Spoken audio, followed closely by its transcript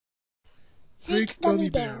Fake gummy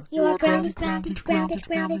bear, you are grounded, grounded, grounded,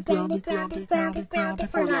 grounded, grounded, grounded, grounded, grounded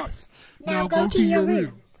for life. Now go to your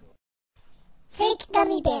room. Fake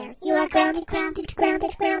gummy bear, you are grounded, grounded,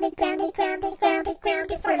 grounded, grounded, grounded, grounded, grounded,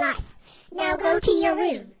 grounded for life. Now go to your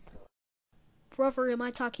room. Brother, am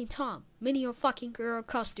I talking Tom? Minion fucking girl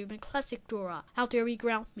costume and classic Dora. How dare you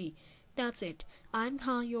ground me? That's it. I'm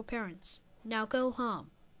calling your parents. Now go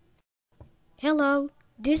home. Hello,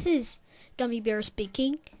 this is Gummy Bear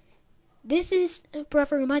speaking. This is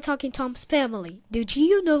Brother, am I talking Tom's family? Did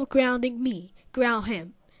you know grounding me? Ground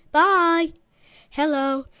him. Bye.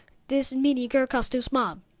 Hello, this Minion girl costume's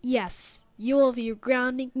mom. Yes, you will be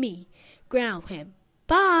grounding me. Ground him.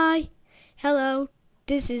 Bye. Hello,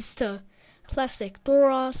 this is the classic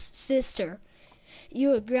Dora's sister.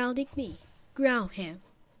 You are grounding me. Ground him.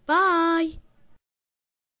 Bye.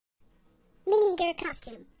 Minion girl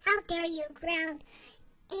costume, how dare you ground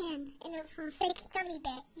in a fake gummy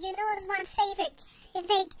bear? You know it's my favorite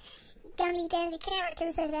fake gummy bear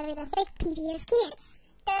characters are the fake PBS kids.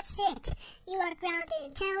 That's it. You are grounded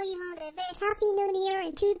until you on the bed. Happy New Year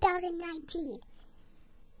in 2019.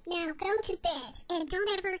 Now go to bed and don't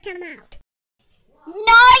ever come out.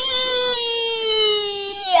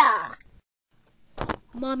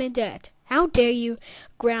 Mom and Dad, how dare you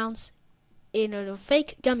grounds in a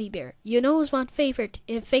fake gummy bear? You know it's my favorite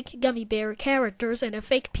fake gummy bear characters and the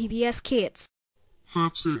fake PBS kids.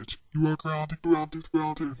 That's it. You are grounded, grounded,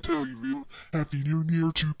 grounded until you leave. Happy New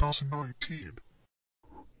Year 2019.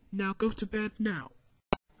 Now go to bed now.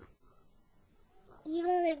 You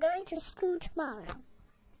are going to school tomorrow.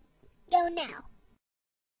 Go now.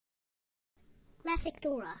 Classic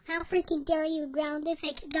Dora, how freaking dare you ground a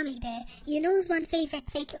fake gummy bear? You know one favorite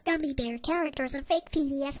fake gummy bear characters and fake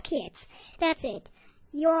PBS kids. That's it.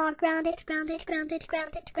 You are grounded, grounded, grounded,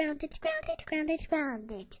 grounded, grounded, grounded, grounded,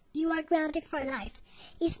 grounded. You are grounded for life.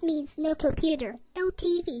 This means no computer, no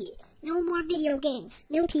TV, no more video games,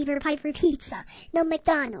 no Peter Piper pizza, no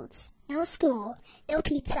McDonald's, no school, no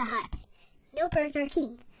Pizza Hut, no Burger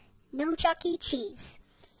King, no Chuck E. Cheese,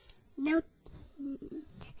 no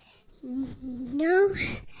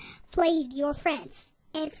play with your friends,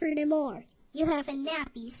 and furthermore, you have a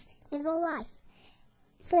nappies in real life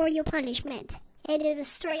for your punishment, and it is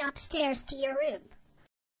straight upstairs to your room.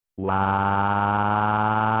 Wow.